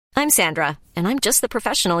I'm Sandra, and I'm just the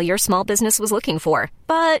professional your small business was looking for.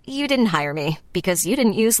 But you didn't hire me because you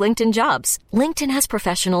didn't use LinkedIn Jobs. LinkedIn has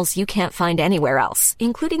professionals you can't find anywhere else,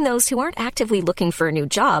 including those who aren't actively looking for a new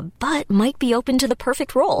job, but might be open to the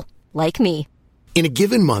perfect role, like me. In a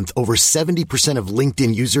given month, over 70% of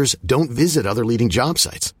LinkedIn users don't visit other leading job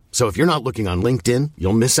sites. So if you're not looking on LinkedIn,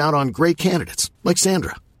 you'll miss out on great candidates like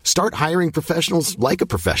Sandra. Start hiring professionals like a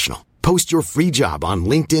professional. Post your free job on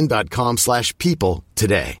linkedin.com/people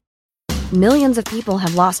today. Millions of people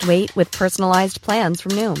have lost weight with personalized plans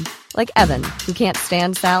from Noom. Like Evan, who can't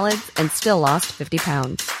stand salads and still lost 50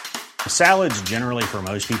 pounds. Salads generally for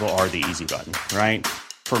most people are the easy button, right?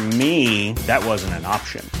 For me, that wasn't an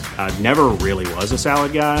option. I never really was a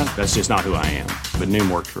salad guy. That's just not who I am. But Noom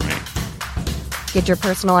worked for me. Get your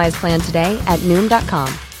personalized plan today at Noom.com.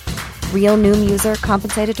 Real Noom user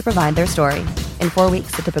compensated to provide their story. In 4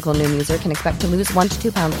 weeks, the typical Noom user can expect to lose 1 to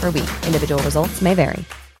 2 pounds per week. Individual results may vary.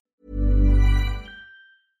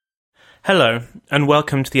 Hello, and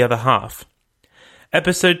welcome to The Other Half.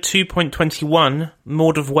 Episode 2.21,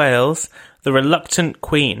 Maud of Wales, The Reluctant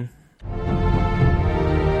Queen.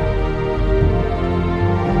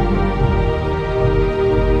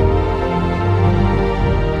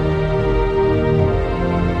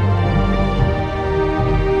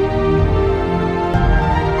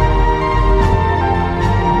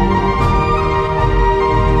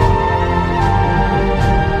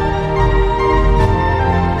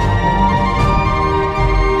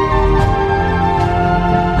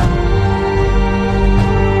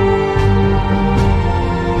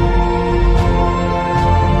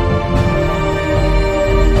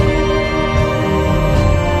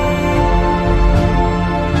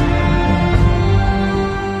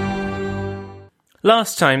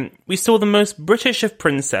 Last time, we saw the most British of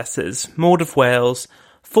princesses, Maud of Wales,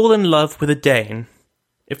 fall in love with a Dane,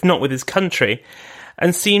 if not with his country,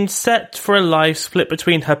 and seemed set for a life split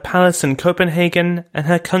between her palace in Copenhagen and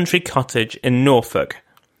her country cottage in Norfolk.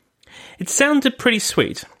 It sounded pretty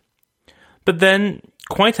sweet. But then,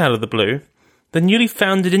 quite out of the blue, the newly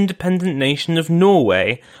founded independent nation of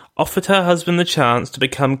Norway offered her husband the chance to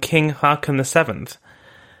become King Haakon VII,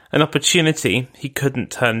 an opportunity he couldn't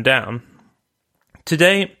turn down.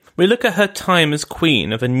 Today, we look at her time as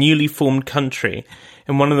queen of a newly formed country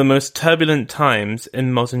in one of the most turbulent times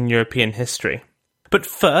in modern European history. But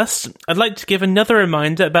first, I'd like to give another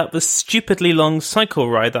reminder about the stupidly long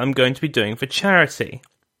cycle ride that I'm going to be doing for charity.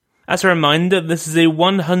 As a reminder, this is a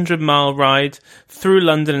 100-mile ride through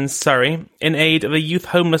London and Surrey in aid of a youth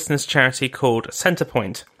homelessness charity called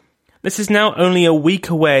Centrepoint. This is now only a week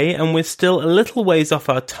away and we're still a little ways off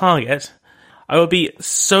our target. I would be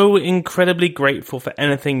so incredibly grateful for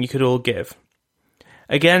anything you could all give.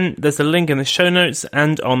 Again, there's a link in the show notes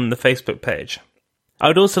and on the Facebook page. I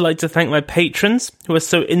would also like to thank my patrons, who are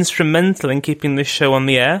so instrumental in keeping this show on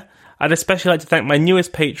the air. I'd especially like to thank my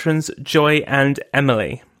newest patrons, Joy and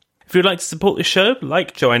Emily. If you'd like to support the show,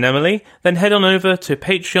 like Joy and Emily, then head on over to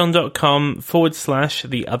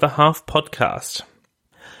patreon.com/The Other Half Podcast.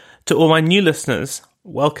 To all my new listeners,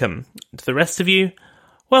 welcome. To the rest of you,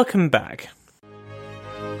 welcome back.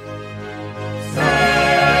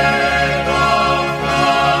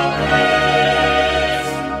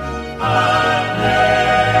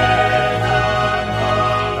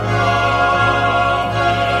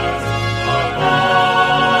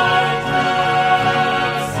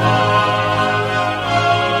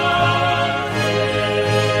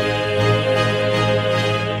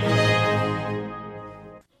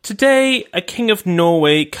 Today, a king of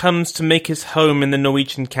Norway comes to make his home in the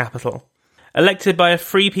Norwegian capital. Elected by a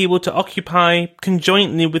free people to occupy,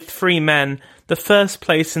 conjointly with free men, the first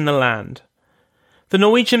place in the land. The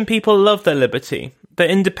Norwegian people love their liberty, their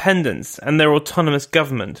independence, and their autonomous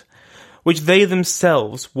government, which they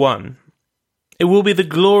themselves won. It will be the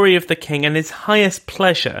glory of the king and his highest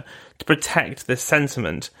pleasure to protect this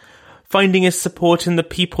sentiment, finding his support in the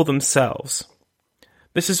people themselves.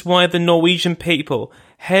 This is why the Norwegian people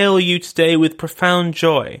hail you today with profound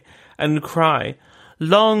joy and cry,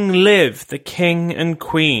 "Long live the King and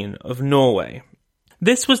Queen of Norway."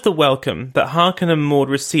 This was the welcome that Haakon and Maud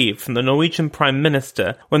received from the Norwegian Prime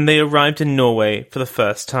Minister when they arrived in Norway for the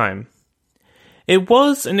first time. It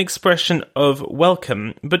was an expression of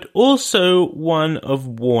welcome, but also one of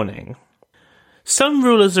warning. Some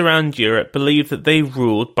rulers around Europe believed that they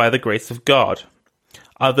ruled by the grace of God.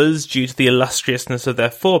 Others due to the illustriousness of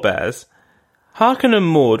their forebears. Haakon and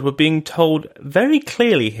Maud were being told very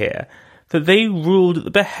clearly here that they ruled at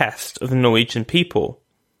the behest of the Norwegian people,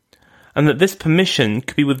 and that this permission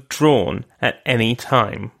could be withdrawn at any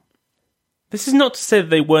time. This is not to say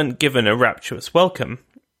that they weren't given a rapturous welcome.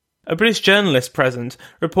 A British journalist present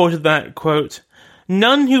reported that, quote,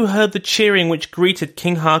 "None who heard the cheering which greeted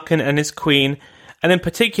King Haakon and his queen, and in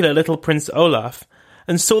particular little Prince Olaf,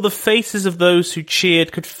 and saw the faces of those who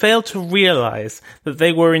cheered could fail to realise that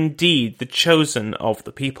they were indeed the chosen of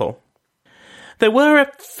the people." There were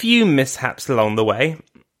a few mishaps along the way.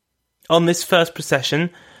 On this first procession,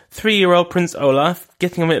 3-year-old Prince Olaf,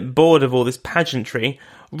 getting a bit bored of all this pageantry,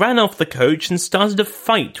 ran off the coach and started a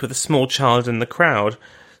fight with a small child in the crowd,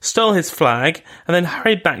 stole his flag, and then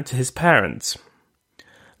hurried back to his parents.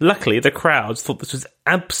 Luckily, the crowds thought this was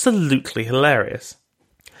absolutely hilarious.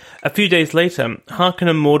 A few days later, Haakon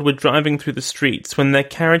and Maud were driving through the streets when their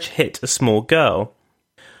carriage hit a small girl.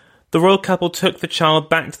 The royal couple took the child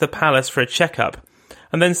back to the palace for a checkup,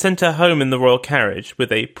 and then sent her home in the royal carriage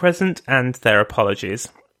with a present and their apologies.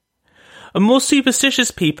 A more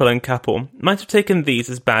superstitious people and couple might have taken these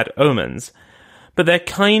as bad omens, but their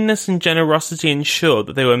kindness and generosity ensured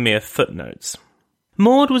that they were mere footnotes.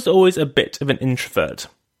 Maud was always a bit of an introvert,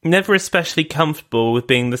 never especially comfortable with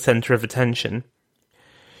being the centre of attention.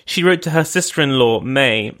 She wrote to her sister-in-law,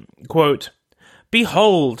 May, quote,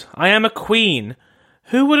 "Behold, I am a queen.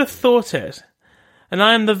 Who would have thought it? And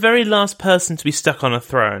I am the very last person to be stuck on a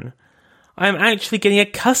throne. I am actually getting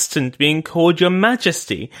accustomed to being called Your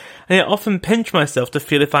Majesty, and I often pinch myself to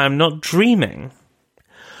feel if I am not dreaming."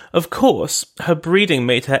 Of course, her breeding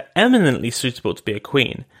made her eminently suitable to be a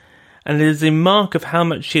queen, and it is a mark of how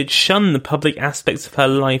much she had shunned the public aspects of her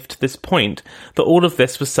life to this point that all of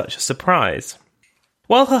this was such a surprise.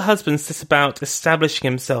 While her husband set about establishing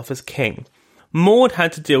himself as king, Maud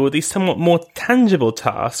had to deal with the somewhat more tangible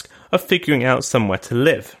task of figuring out somewhere to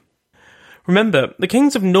live. Remember, the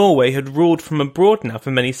kings of Norway had ruled from abroad now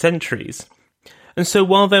for many centuries, and so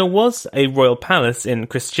while there was a royal palace in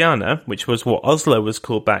Christiania, which was what Oslo was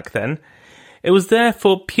called back then, it was there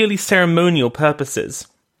for purely ceremonial purposes.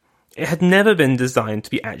 It had never been designed to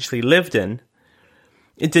be actually lived in.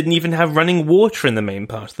 It didn't even have running water in the main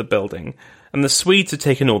part of the building, and the Swedes had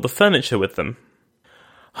taken all the furniture with them.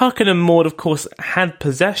 Haakon and Maud, of course, had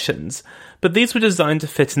possessions, but these were designed to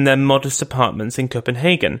fit in their modest apartments in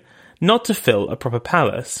Copenhagen, not to fill a proper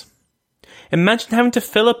palace. Imagine having to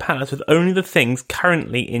fill a palace with only the things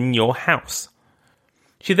currently in your house.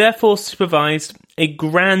 She therefore supervised a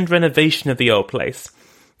grand renovation of the old place,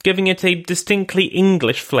 giving it a distinctly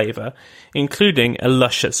English flavour, including a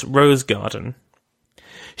luscious rose garden.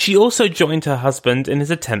 She also joined her husband in his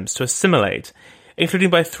attempts to assimilate, including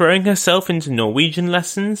by throwing herself into Norwegian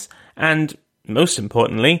lessons and, most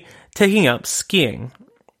importantly, taking up skiing.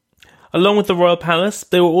 Along with the royal palace,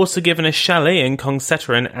 they were also given a chalet in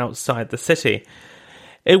Kongsseteren outside the city.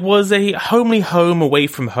 It was a homely home away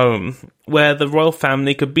from home, where the royal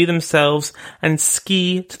family could be themselves and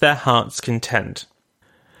ski to their heart's content.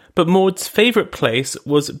 But Maud's favourite place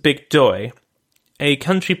was Big Døy, a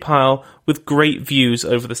country pile with great views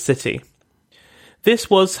over the city.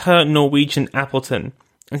 This was her Norwegian Appleton,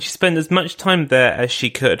 and she spent as much time there as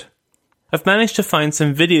she could. I've managed to find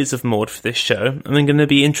some videos of Maud for this show, and I'm going to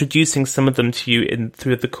be introducing some of them to you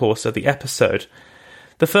through the course of the episode.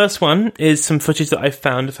 The first one is some footage that I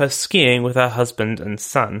found of her skiing with her husband and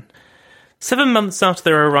son. 7 months after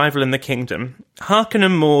their arrival in the kingdom, Haakon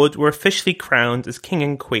and Maud were officially crowned as king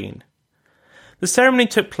and queen. The ceremony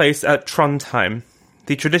took place at Trondheim,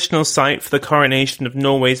 the traditional site for the coronation of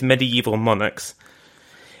Norway's medieval monarchs.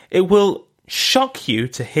 It will shock you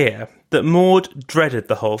to hear that Maud dreaded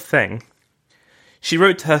the whole thing. She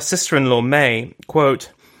wrote to her sister-in-law May,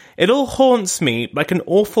 quote, "It all haunts me like an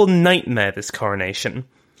awful nightmare, this coronation,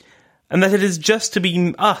 and that it is just to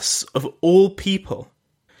be us of all people.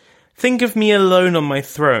 Think of me alone on my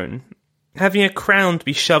throne, having a crown to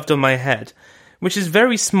be shoved on my head, which is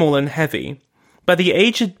very small and heavy, by the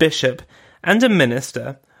aged bishop and a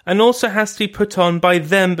minister, and also has to be put on by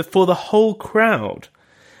them before the whole crowd.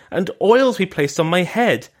 And oil to be placed on my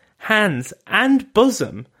head, hands, and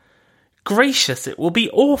bosom. Gracious, it will be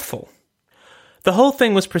awful." The whole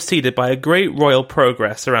thing was preceded by a great royal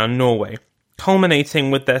progress around Norway,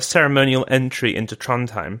 culminating with their ceremonial entry into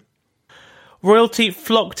Trondheim. Royalty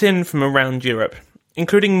flocked in from around Europe,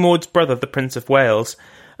 including Maud's brother, the Prince of Wales,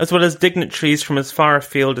 as well as dignitaries from as far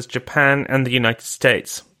afield as Japan and the United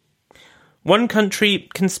States. One country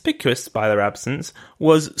conspicuous by their absence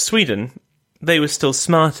was Sweden. They were still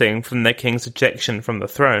smarting from their king's ejection from the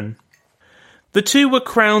throne. The two were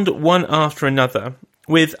crowned one after another,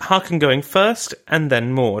 with Haakon going first and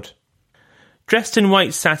then Maud. Dressed in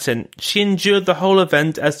white satin, she endured the whole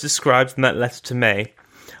event as described in that letter to May,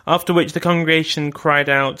 after which the congregation cried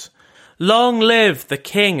out, "Long live the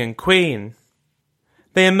king and queen!"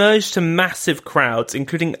 They emerged to massive crowds,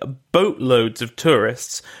 including boatloads of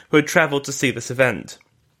tourists who had travelled to see this event.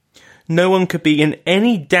 No one could be in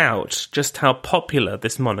any doubt just how popular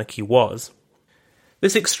this monarchy was.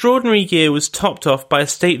 This extraordinary year was topped off by a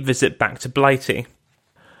state visit back to Blighty.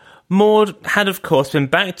 Maud had of course been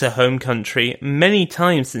back to home country many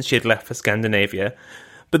times since she had left for Scandinavia,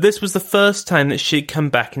 but this was the first time that she had come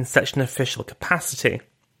back in such an official capacity.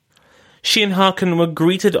 She and Haakon were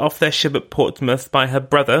greeted off their ship at Portsmouth by her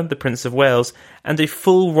brother, the Prince of Wales, and a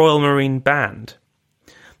full Royal Marine band.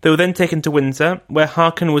 They were then taken to Windsor, where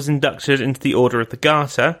Haakon was inducted into the Order of the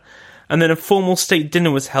Garter, and then a formal state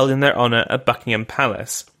dinner was held in their honour at Buckingham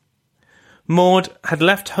Palace. Maud had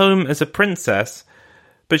left home as a princess,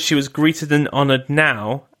 but she was greeted and honoured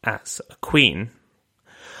now as a queen.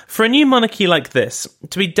 For a new monarchy like this,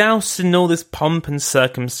 to be doused in all this pomp and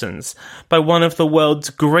circumstance by one of the world's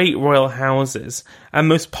great royal houses and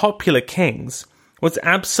most popular kings was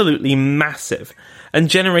absolutely massive and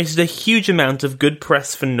generated a huge amount of good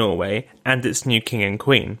press for Norway and its new king and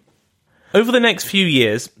queen. Over the next few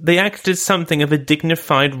years, they acted as something of a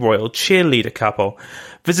dignified royal cheerleader couple,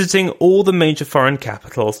 visiting all the major foreign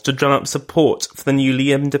capitals to drum up support for the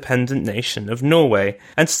newly independent nation of Norway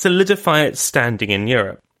and to solidify its standing in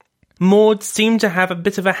Europe. Maud seemed to have a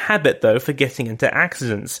bit of a habit, though, for getting into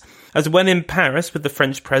accidents, as when in Paris with the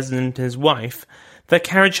French president and his wife, their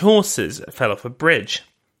carriage horses fell off a bridge.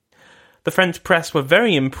 The French press were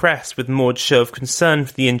very impressed with Maud's show of concern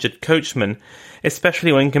for the injured coachman,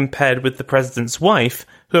 especially when compared with the president's wife,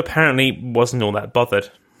 who apparently wasn't all that bothered.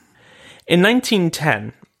 In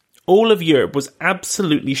 1910, all of Europe was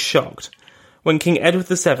absolutely shocked when King Edward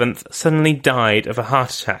VII suddenly died of a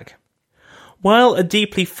heart attack. While a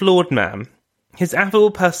deeply flawed man, his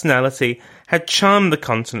affable personality had charmed the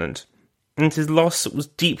continent, and his loss was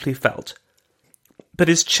deeply felt. But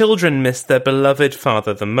his children missed their beloved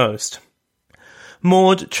father the most.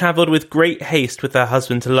 Maud travelled with great haste with her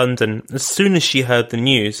husband to London as soon as she heard the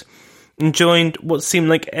news, and joined what seemed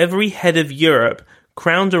like every head of Europe,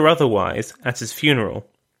 crowned or otherwise, at his funeral.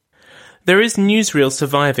 There is newsreel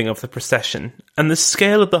surviving of the procession, and the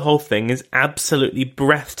scale of the whole thing is absolutely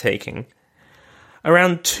breathtaking.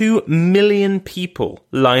 Around 2 million people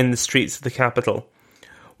line the streets of the capital,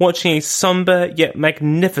 watching a sombre yet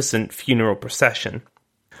magnificent funeral procession.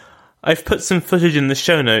 I've put some footage in the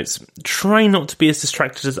show notes. Try not to be as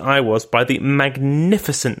distracted as I was by the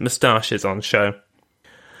magnificent moustaches on show.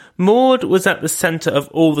 Maud was at the centre of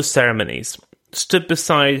all the ceremonies, stood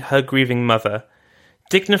beside her grieving mother,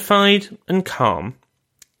 dignified and calm,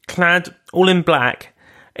 clad all in black,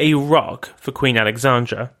 a rock for Queen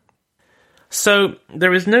Alexandra. So,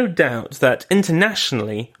 there is no doubt that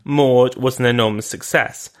internationally, Maud was an enormous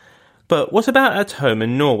success. But what about at home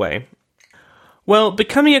in Norway? Well,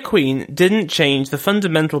 becoming a queen didn't change the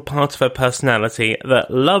fundamental part of her personality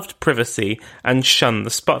that loved privacy and shunned the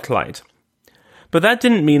spotlight. But that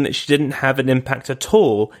didn't mean that she didn't have an impact at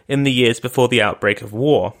all in the years before the outbreak of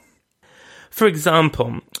war. For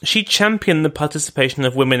example, she championed the participation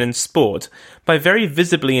of women in sport by very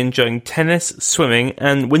visibly enjoying tennis, swimming,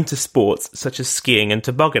 and winter sports such as skiing and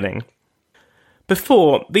tobogganing.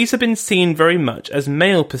 Before, these had been seen very much as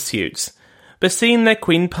male pursuits, but seeing their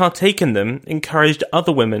queen partake in them encouraged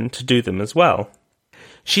other women to do them as well.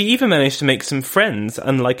 She even managed to make some friends,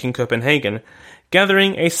 unlike in Copenhagen,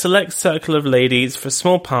 gathering a select circle of ladies for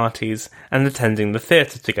small parties and attending the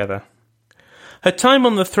theatre together. Her time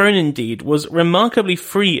on the throne, indeed, was remarkably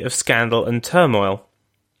free of scandal and turmoil.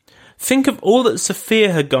 Think of all that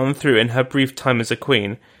Sophia had gone through in her brief time as a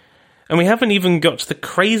queen, and we haven't even got to the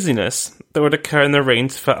craziness that would occur in the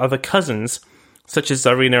reigns of her other cousins, such as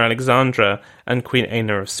Tsarina Alexandra and Queen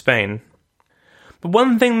Aina of Spain. But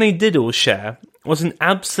one thing they did all share was an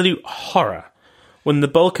absolute horror when the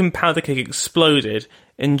Balkan powder keg exploded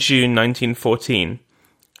in June 1914,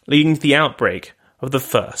 leading to the outbreak of the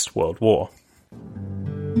First World War.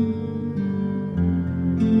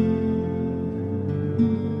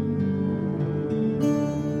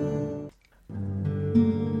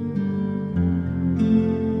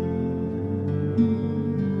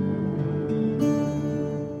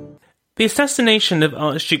 The assassination of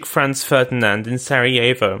Archduke Franz Ferdinand in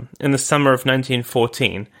Sarajevo in the summer of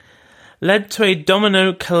 1914 led to a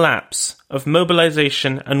domino collapse of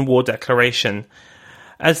mobilization and war declaration,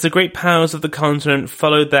 as the great powers of the continent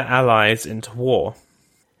followed their allies into war.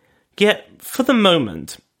 Yet, for the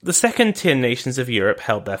moment, the second-tier nations of Europe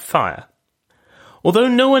held their fire. Although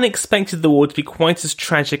no one expected the war to be quite as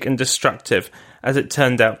tragic and destructive as it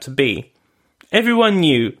turned out to be, everyone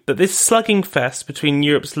knew that this slugging fest between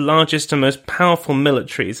Europe's largest and most powerful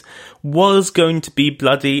militaries was going to be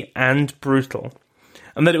bloody and brutal,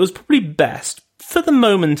 and that it was probably best, for the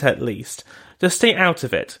moment at least, to stay out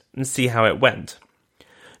of it and see how it went.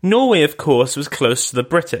 Norway, of course, was close to the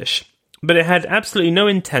British, but it had absolutely no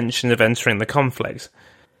intention of entering the conflict.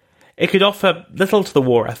 It could offer little to the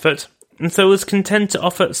war effort, and so was content to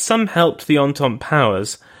offer some help to the Entente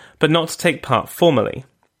powers, but not to take part formally.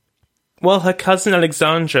 While her cousin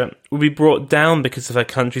Alexandra would be brought down because of her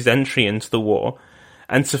country's entry into the war,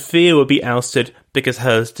 and Sophia would be ousted because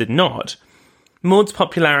hers did not, Maud's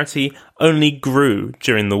popularity only grew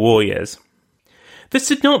during the war years. This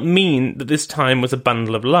did not mean that this time was a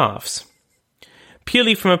bundle of laughs.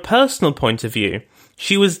 Purely from a personal point of view,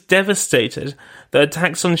 she was devastated that a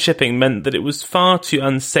tax on shipping meant that it was far too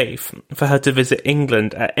unsafe for her to visit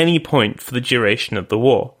England at any point for the duration of the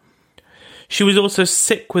war. She was also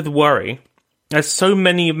sick with worry, as so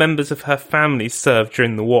many members of her family served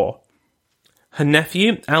during the war. Her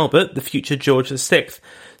nephew, Albert, the future George VI,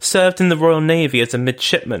 served in the Royal Navy as a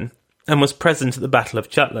midshipman and was present at the Battle of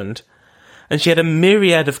Jutland, and she had a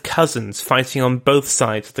myriad of cousins fighting on both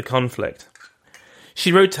sides of the conflict.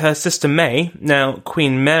 She wrote to her sister May, now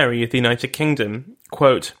Queen Mary of the United Kingdom,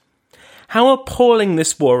 quote, "How appalling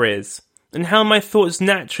this war is, and how my thoughts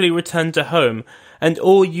naturally return to home and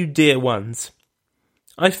all you dear ones.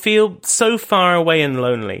 I feel so far away and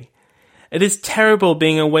lonely. It is terrible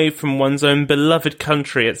being away from one's own beloved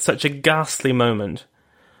country at such a ghastly moment.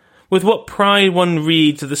 With what pride one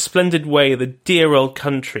reads of the splendid way the dear old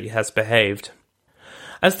country has behaved."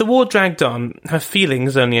 As the war dragged on, her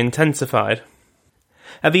feelings only intensified.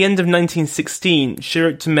 At the end of 1916, she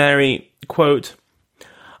wrote to Mary, quote,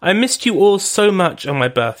 "I missed you all so much on my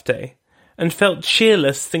birthday, and felt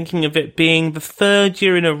cheerless thinking of it being the 3rd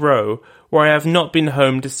year in a row where I have not been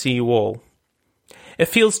home to see you all. It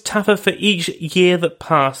feels tougher for each year that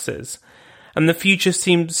passes, and the future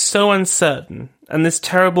seems so uncertain, and this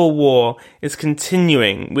terrible war is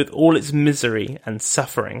continuing with all its misery and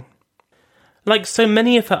suffering." Like so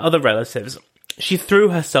many of her other relatives, she threw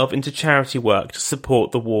herself into charity work to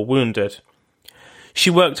support the war wounded. She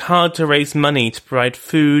worked hard to raise money to provide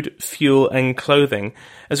food, fuel and clothing,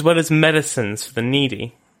 as well as medicines for the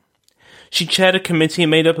needy. She chaired a committee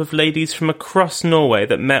made up of ladies from across Norway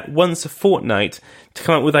that met once a fortnight to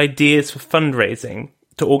come up with ideas for fundraising,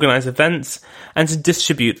 to organise events, and to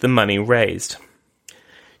distribute the money raised.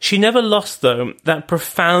 She never lost, though, that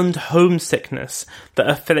profound homesickness that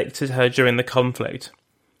afflicted her during the conflict,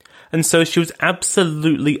 and so she was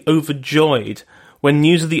absolutely overjoyed when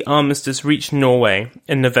news of the armistice reached Norway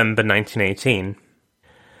in November 1918.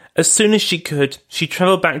 As soon as she could, she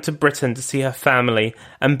travelled back to Britain to see her family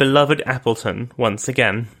and beloved Appleton once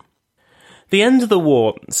again. The end of the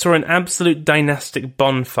war saw an absolute dynastic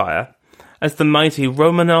bonfire, as the mighty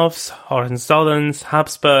Romanovs, Hohenzollerns,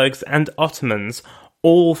 Habsburgs and Ottomans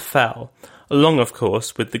all fell, along of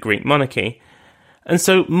course with the Greek monarchy, and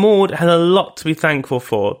so Maud had a lot to be thankful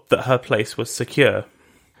for that her place was secure.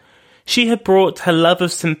 She had brought her love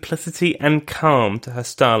of simplicity and calm to her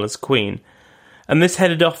style as queen, and this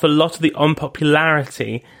headed off a lot of the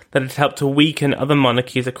unpopularity that had helped to weaken other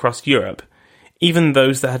monarchies across Europe, even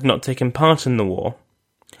those that had not taken part in the war.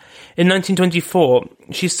 In 1924,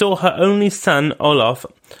 she saw her only son, Olaf,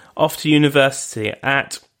 off to university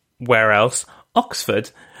at, where else, Oxford,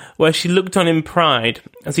 where she looked on in pride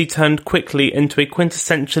as he turned quickly into a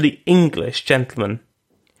quintessentially English gentleman.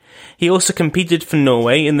 He also competed for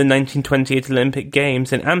Norway in the 1928 Olympic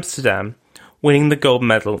Games in Amsterdam, winning the gold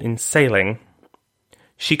medal in sailing.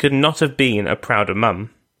 She could not have been a prouder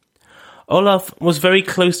mum. Olaf was very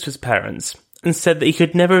close to his parents, and said that he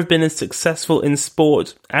could never have been as successful in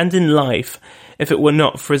sport and in life if it were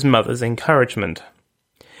not for his mother's encouragement.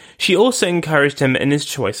 She also encouraged him in his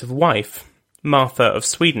choice of wife, Martha of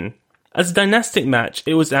Sweden. As a dynastic match,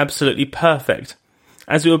 it was absolutely perfect,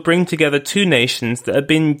 as it would bring together two nations that had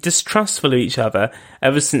been distrustful of each other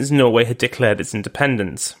ever since Norway had declared its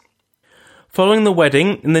independence. Following the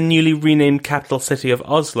wedding in the newly renamed capital city of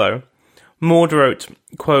Oslo, Maud wrote,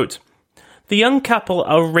 quote, "The young couple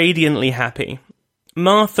are radiantly happy.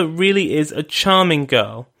 Martha really is a charming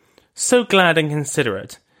girl, so glad and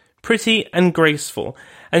considerate, pretty and graceful,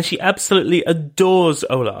 and she absolutely adores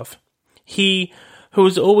Olaf. He, who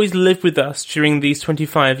has always lived with us during these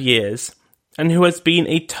 25 years, and who has been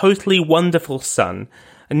a totally wonderful son,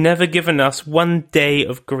 and never given us one day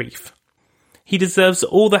of grief. He deserves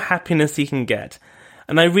all the happiness he can get,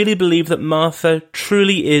 and I really believe that Martha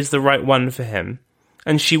truly is the right one for him,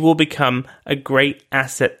 and she will become a great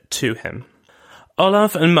asset to him."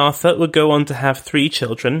 Olaf and Martha would go on to have 3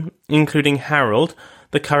 children, including Harald,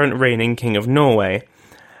 the current reigning King of Norway,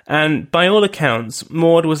 and by all accounts,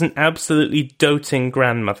 Maud was an absolutely doting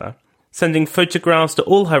grandmother, sending photographs to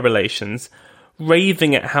all her relations,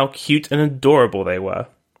 raving at how cute and adorable they were.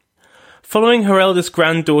 Following her eldest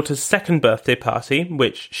granddaughter's second birthday party,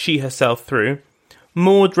 which she herself threw,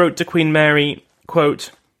 Maud wrote to Queen Mary,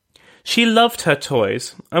 quote, "She loved her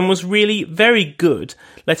toys and was really very good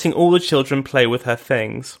letting all the children play with her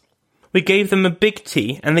things. We gave them a big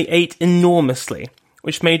tea and they ate enormously,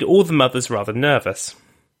 which made all the mothers rather nervous."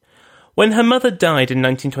 When her mother died in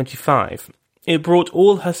 1925, it brought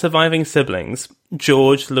all her surviving siblings,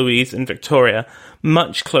 George, Louise and Victoria,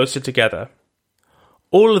 much closer together.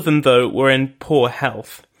 All of them, though, were in poor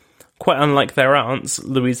health, quite unlike their aunts,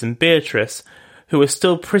 Louise and Beatrice, who were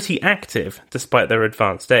still pretty active despite their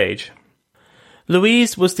advanced age.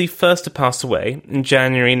 Louise was the first to pass away in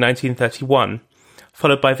January 1931,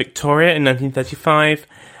 followed by Victoria in 1935,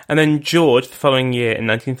 and then George the following year in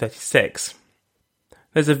 1936.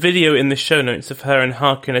 There's a video in the show notes of her and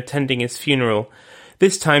Harkin attending his funeral,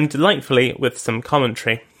 this time delightfully with some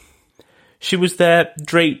commentary. She was there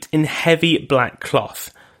draped in heavy black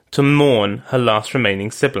cloth to mourn her last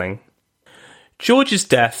remaining sibling. George's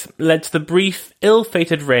death led to the brief,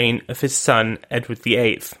 ill-fated reign of his son, Edward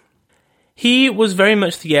VIII. He was very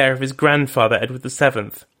much the heir of his grandfather, Edward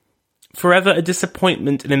VII, forever a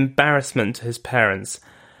disappointment and embarrassment to his parents,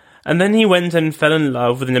 and then he went and fell in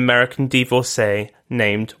love with an American divorcee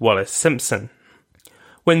named Wallis Simpson.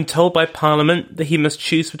 When told by Parliament that he must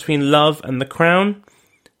choose between love and the crown,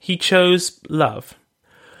 he chose love.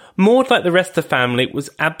 Maud, like the rest of the family, was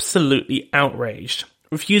absolutely outraged,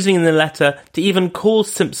 refusing in the letter to even call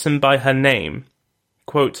Simpson by her name.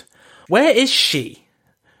 Quote, "Where is she?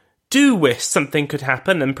 Do wish something could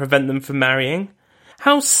happen and prevent them from marrying.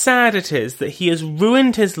 How sad it is that he has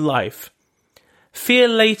ruined his life. Fear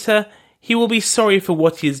later he will be sorry for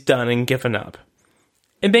what he has done and given up.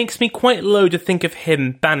 It makes me quite low to think of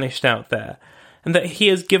him banished out there, and that he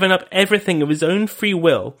has given up everything of his own free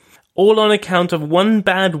will, all on account of one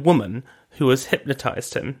bad woman who has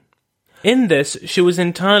hypnotized him." In this, she was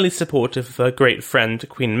entirely supportive of her great friend,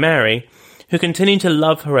 Queen Mary, who continued to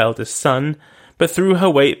love her eldest son, but threw her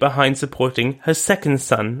weight behind supporting her second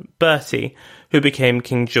son, Bertie, who became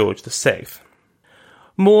King George VI.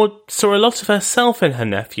 Maud saw a lot of herself in her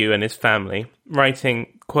nephew and his family,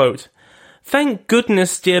 writing, quote, "Thank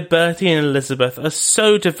goodness dear Bertie and Elizabeth are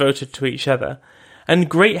so devoted to each other, and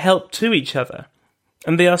great help to each other,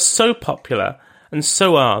 and they are so popular, and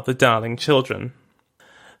so are the darling children."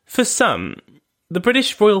 For some, the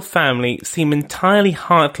British royal family seem entirely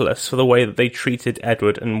heartless for the way that they treated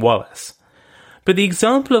Edward and Wallis, but the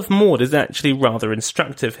example of Maud is actually rather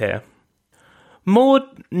instructive here.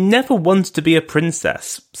 Maud never wanted to be a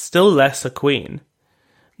princess, still less a queen.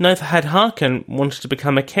 Neither had Harkin wanted to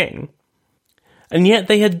become a king. And yet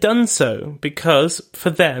they had done so because, for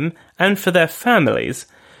them and for their families,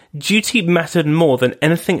 duty mattered more than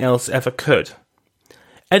anything else ever could.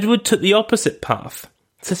 Edward took the opposite path,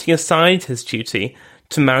 setting aside his duty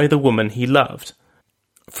to marry the woman he loved.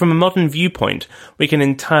 From a modern viewpoint, we can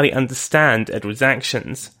entirely understand Edward's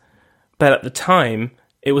actions, but at the time,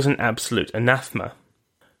 it was an absolute anathema.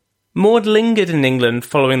 Maud lingered in England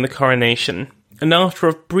following the coronation, and after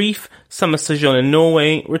a brief summer sojourn in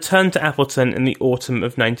Norway, returned to Appleton in the autumn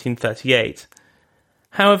of 1938.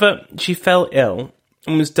 However, she fell ill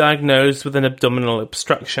and was diagnosed with an abdominal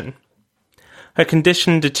obstruction. Her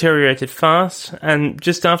condition deteriorated fast, and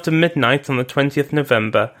just after midnight on the 20th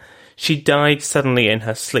November, she died suddenly in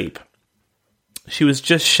her sleep. She was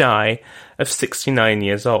just shy of 69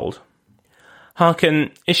 years old.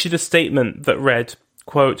 Harkin issued a statement that read,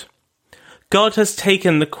 quote, "God has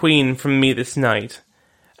taken the Queen from me this night,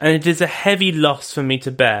 and it is a heavy loss for me to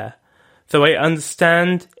bear, though I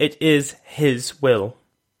understand it is His will."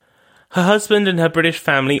 Her husband and her British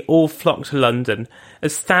family all flocked to London,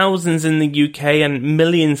 as thousands in the UK and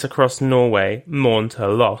millions across Norway mourned her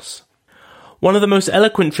loss. One of the most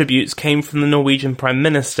eloquent tributes came from the Norwegian Prime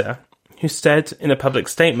Minister, who said in a public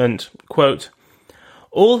statement, quote,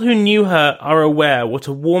 "All who knew her are aware what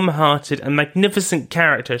a warm-hearted and magnificent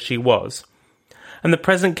character she was, and the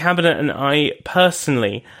present cabinet and I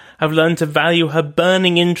personally have learned to value her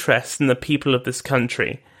burning interest in the people of this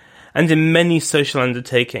country, and in many social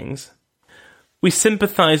undertakings. We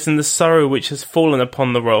sympathise in the sorrow which has fallen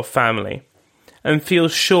upon the royal family, and feel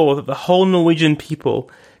sure that the whole Norwegian people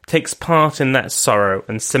takes part in that sorrow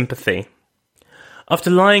and sympathy." After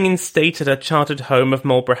lying in state at her chartered home of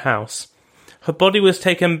Marlborough House, her body was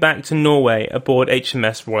taken back to Norway aboard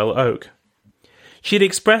HMS Royal Oak. She had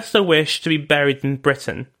expressed a wish to be buried in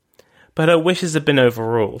Britain, but her wishes had been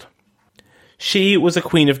overruled. She was a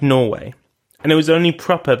Queen of Norway, and it was only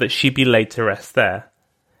proper that she be laid to rest there.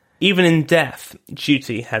 Even in death,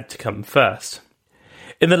 duty had to come first.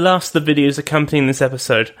 In the last of the videos accompanying this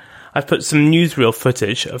episode, I've put some newsreel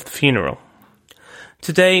footage of the funeral.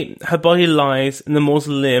 Today, her body lies in the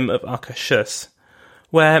mausoleum of Akershus,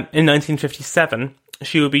 where, in 1957,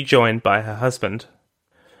 she will be joined by her husband.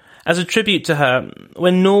 As a tribute to her,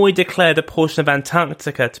 when Norway declared a portion of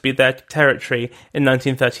Antarctica to be their territory in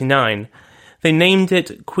 1939, they named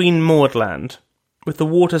it Queen Maud Land, with the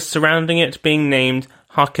waters surrounding it being named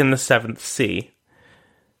Haakon the Seventh Sea.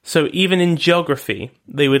 So even in geography,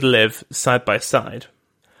 they would live side by side.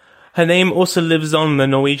 Her name also lives on in the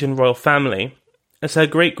Norwegian royal family, as her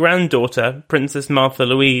great-granddaughter, Princess Martha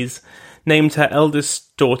Louise, named her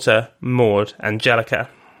eldest daughter Maud Angelica.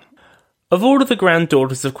 Of all of the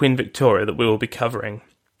granddaughters of Queen Victoria that we will be covering,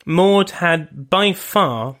 Maud had by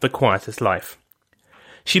far the quietest life.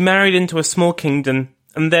 She married into a small kingdom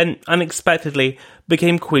and then, unexpectedly,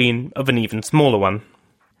 became queen of an even smaller one.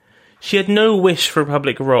 She had no wish for a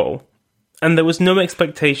public role, and there was no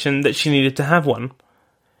expectation that she needed to have one.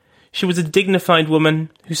 She was a dignified woman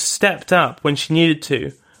who stepped up when she needed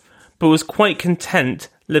to, but was quite content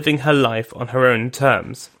living her life on her own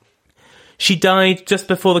terms. She died just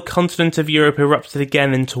before the continent of Europe erupted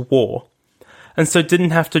again into war, and so didn't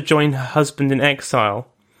have to join her husband in exile,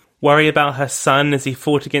 worry about her son as he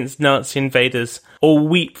fought against Nazi invaders, or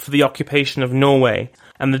weep for the occupation of Norway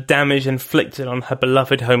and the damage inflicted on her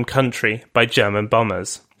beloved home country by German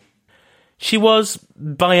bombers. She was,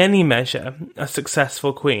 by any measure, a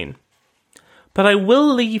successful queen. But I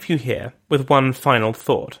will leave you here with one final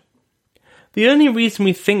thought. The only reason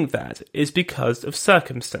we think that is because of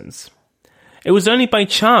circumstance. It was only by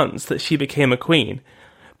chance that she became a queen,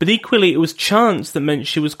 but equally it was chance that meant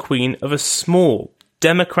she was queen of a small,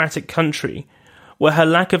 democratic country where her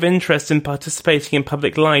lack of interest in participating in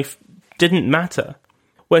public life didn't matter,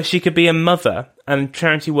 where she could be a mother and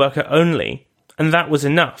charity worker only, and that was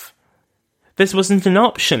enough. This wasn't an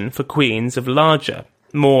option for queens of larger,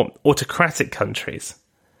 more autocratic countries.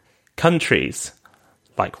 Countries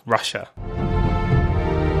like Russia.